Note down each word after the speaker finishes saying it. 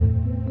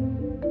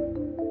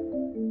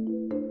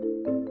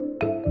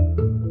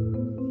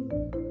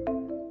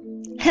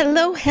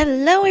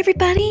Hello,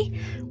 everybody.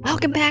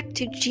 Welcome back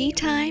to G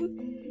Time.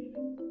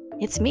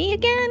 It's me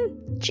again,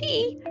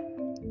 G,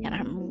 and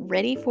I'm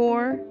ready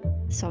for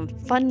some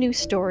fun new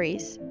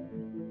stories.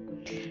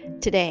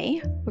 Today,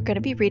 we're going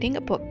to be reading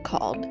a book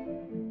called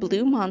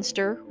Blue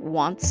Monster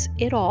Wants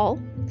It All.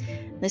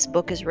 This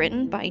book is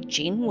written by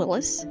Jean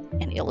Willis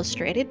and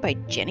illustrated by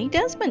Jenny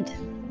Desmond.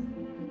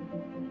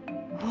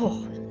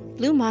 Oh,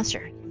 Blue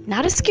Monster.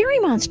 Not a scary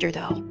monster,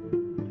 though.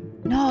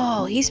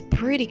 No, he's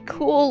pretty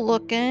cool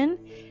looking.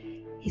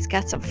 He's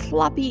got some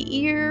floppy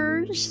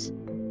ears,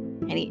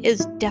 and he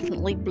is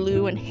definitely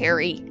blue and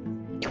hairy.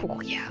 Oh,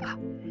 yeah.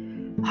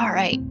 All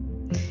right.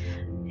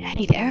 I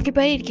need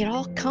everybody to get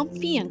all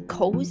comfy and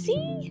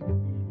cozy.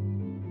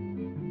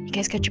 You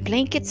guys got your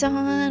blankets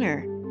on,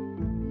 or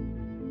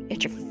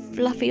got your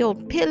fluffy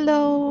old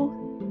pillow?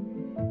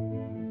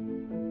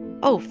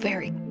 Oh,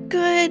 very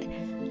good.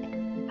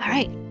 All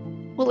right.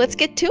 Well, let's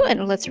get to it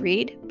and let's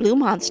read Blue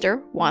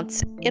Monster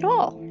Wants It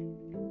All.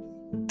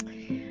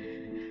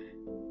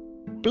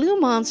 Blue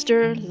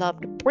Monster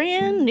loved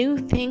brand new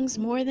things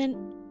more than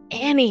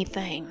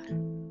anything.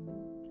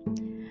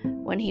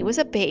 When he was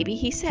a baby,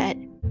 he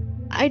said,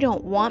 "I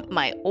don't want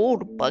my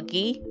old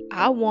buggy.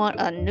 I want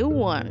a new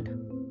one."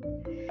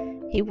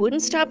 He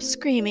wouldn't stop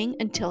screaming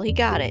until he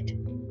got it.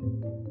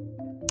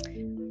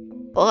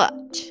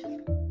 But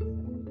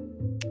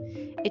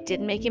it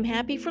didn't make him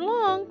happy for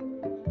long.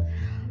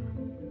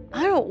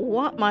 "I don't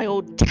want my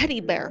old teddy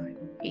bear,"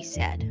 he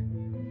said.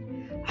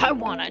 "I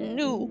want a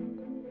new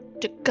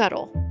to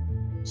cuddle,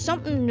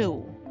 something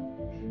new."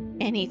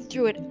 And he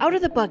threw it out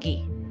of the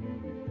buggy.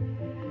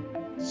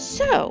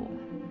 So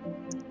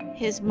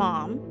his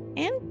mom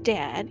and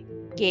dad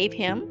gave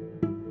him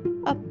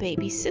a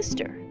baby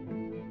sister.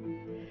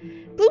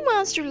 Blue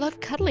Monster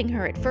loved cuddling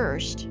her at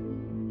first,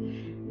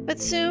 but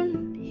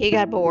soon he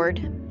got bored.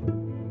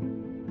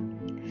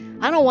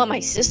 "I don't want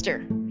my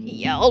sister,"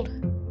 he yelled.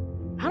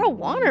 "I don't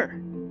want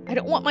her. I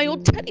don't want my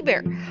old teddy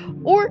bear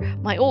or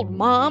my old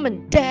mom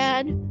and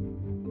dad."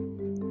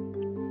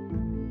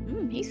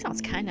 He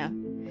sounds kind of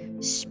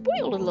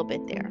spoiled a little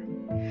bit there.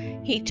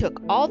 He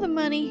took all the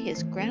money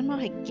his grandma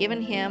had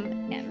given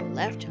him and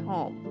left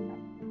home.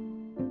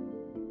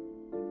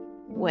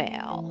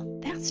 Well,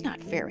 that's not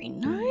very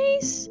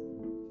nice.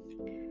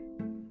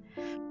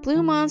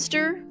 Blue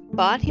Monster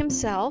bought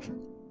himself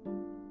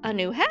a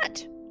new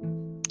hat.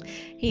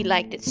 He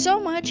liked it so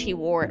much he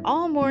wore it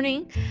all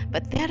morning,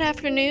 but that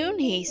afternoon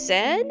he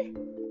said,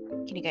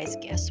 can you guys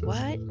guess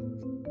what?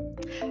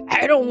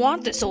 "I don't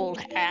want this old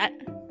hat."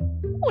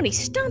 Oh, and he's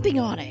stomping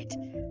on it.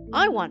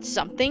 "I want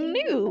something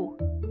new."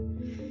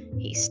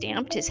 He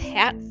stamped his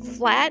hat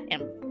flat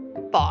and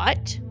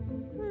bought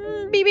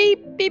beep,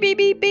 beep, beep, beep,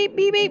 beep, beep,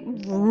 beep, beep,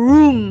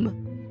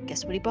 vroom.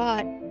 Guess what he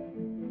bought?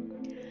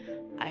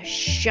 A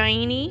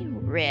shiny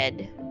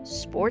red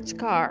sports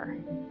car.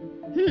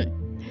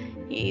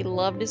 He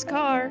loved his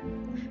car.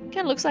 Kind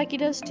of looks like he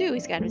does too.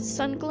 He's got his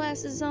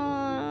sunglasses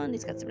on.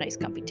 He's got some nice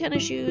comfy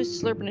tennis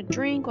shoes, slurping a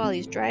drink while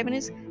he's driving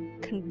his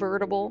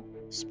convertible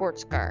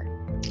sports car.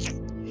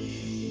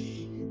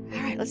 All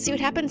right, let's see what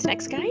happens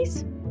next,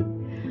 guys.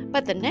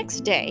 But the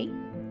next day,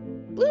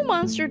 Blue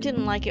Monster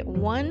didn't like it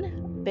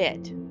one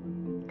bit.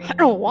 "I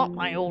don't want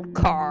my old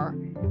car,"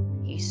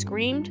 he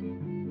screamed.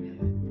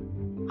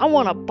 "I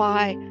want to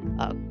buy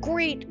a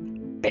great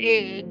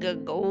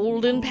big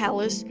golden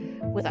palace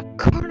with a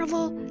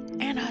carnival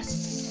and a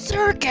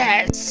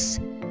circus."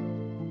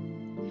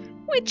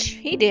 Which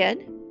he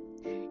did,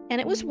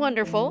 and it was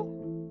wonderful,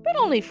 but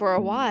only for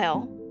a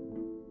while.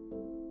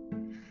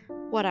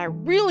 "What I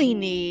really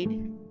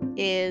need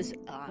is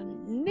a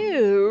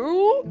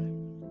new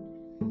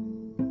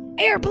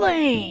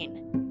airplane."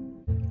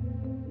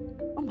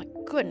 Oh my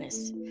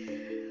goodness.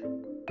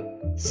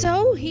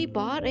 So he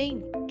bought a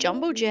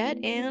jumbo jet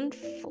and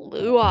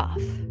flew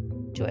off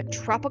to a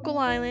tropical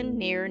island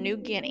near New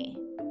Guinea.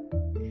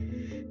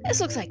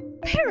 "This looks like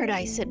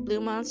paradise," said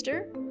Blue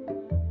Monster.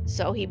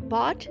 So he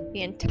bought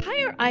the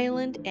entire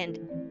island and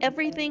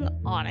everything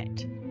on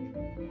it.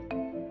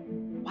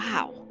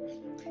 Wow.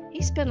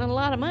 He's spending a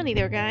lot of money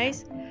there,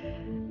 guys.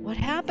 What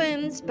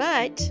happens?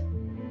 But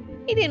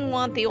he didn't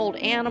want the old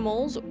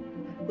animals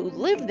who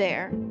lived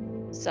there.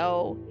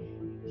 So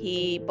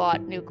he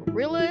bought new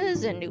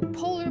gorillas and new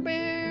polar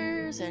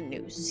bears and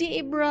new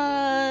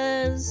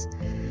zebras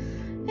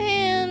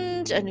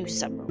and a new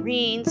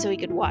submarine so he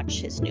could watch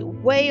his new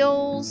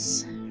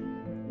whales.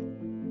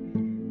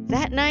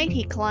 That night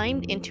he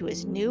climbed into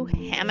his new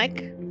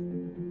hammock.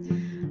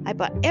 "I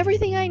bought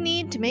everything I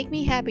need to make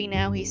me happy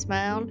now," he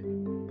smiled.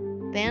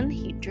 Then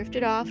he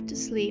drifted off to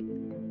sleep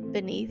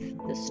beneath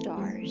the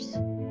stars.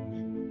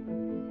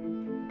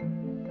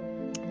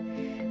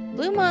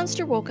 Blue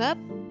Monster woke up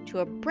to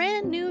a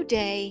brand new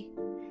day.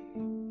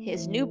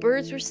 His new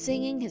birds were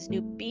singing, his new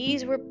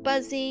bees were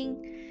buzzing,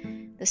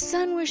 the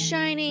sun was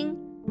shining,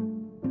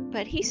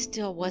 but he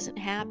still wasn't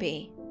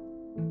happy.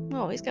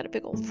 Oh, he's got a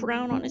big old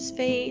frown on his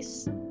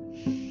face.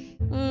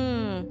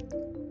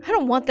 "I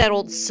don't want that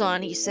old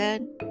sun," he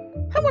said.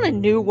 "I want a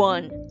new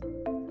one."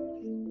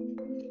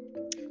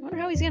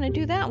 he's going to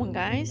do that one,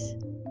 guys.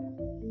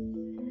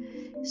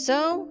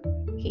 So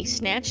he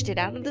snatched it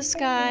out of the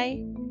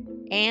sky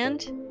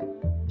and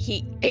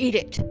he ate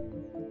it.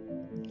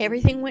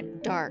 Everything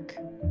went dark.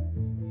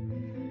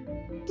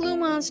 Blue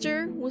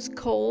Monster was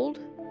cold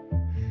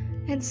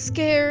and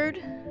scared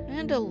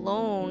and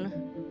alone.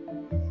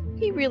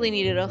 He really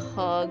needed a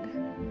hug,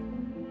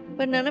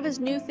 but none of his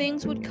new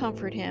things would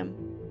comfort him.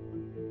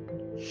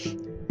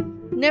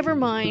 Never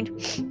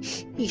mind,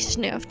 he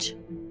sniffed.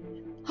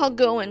 I'll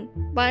go and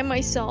buy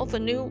myself a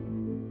new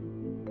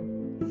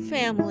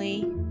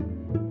family.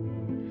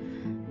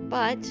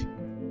 But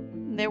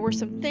there were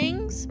some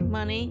things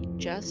money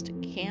just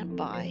can't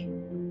buy.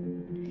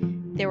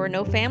 There were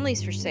no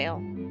families for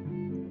sale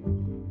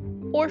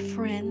or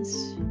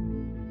friends.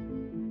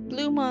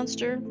 Blue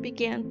Monster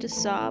began to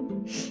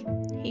sob.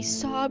 He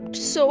sobbed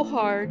so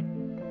hard,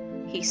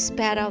 he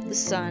spat out the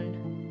sun.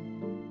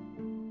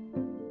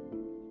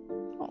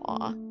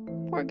 Aw,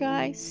 poor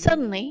guy.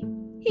 Suddenly,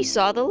 he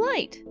saw the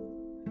light.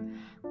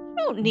 I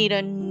don't need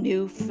a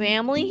new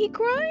family, he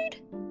cried.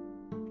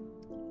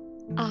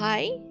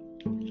 I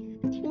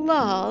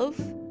love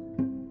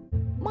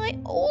my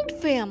old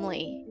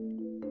family.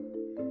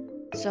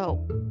 So,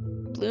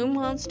 Blue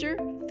Monster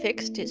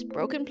fixed his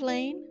broken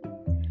plane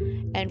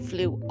and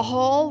flew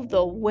all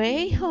the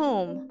way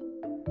home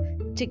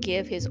to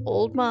give his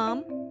old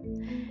mom,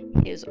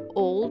 his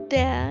old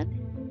dad,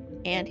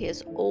 and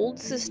his old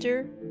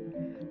sister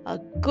a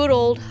good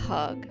old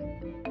hug.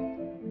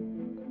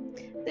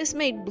 This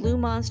made Blue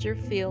Monster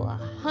feel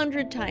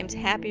 100 times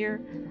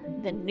happier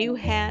than new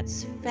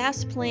hats,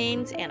 fast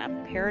planes, and a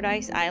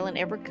paradise island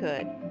ever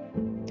could.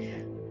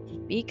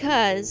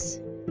 Because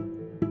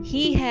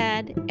he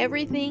had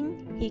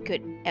everything he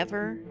could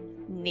ever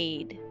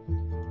need.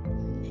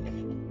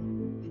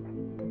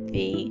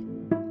 The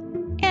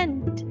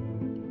end.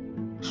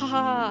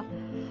 Ha!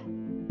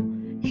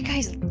 You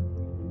guys,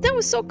 that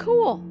was so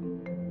cool.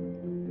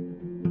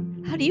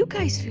 How do you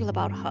guys feel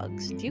about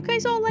hugs? Do you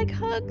guys all like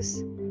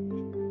hugs?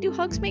 Do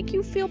hugs make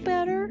you feel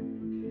better?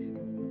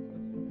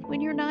 When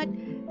you're not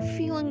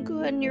feeling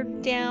good and you're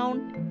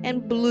down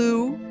and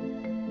blue,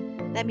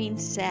 that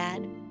means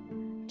sad,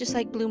 just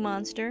like Blue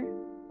Monster.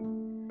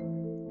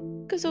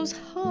 Because those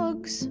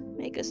hugs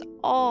make us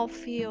all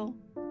feel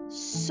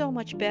so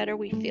much better.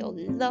 We feel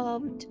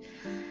loved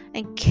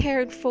and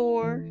cared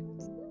for.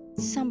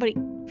 Somebody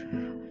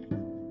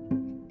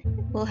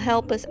will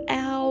help us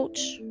out.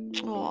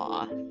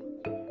 Aw.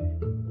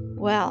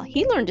 Well,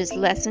 he learned his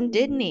lesson,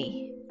 didn't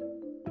he?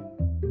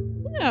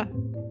 Yeah.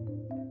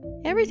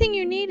 Everything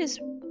you need is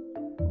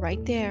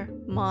right there.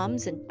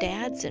 Moms and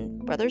dads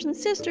and brothers and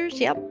sisters.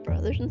 Yep,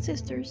 brothers and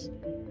sisters.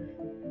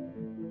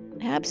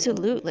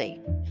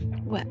 Absolutely.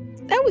 Well,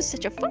 that was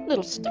such a fun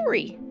little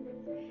story.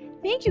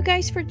 Thank you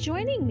guys for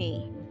joining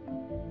me.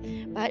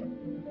 But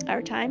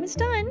our time is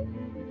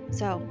done.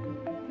 So,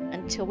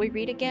 until we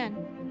read again,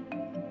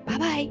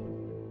 bye-bye.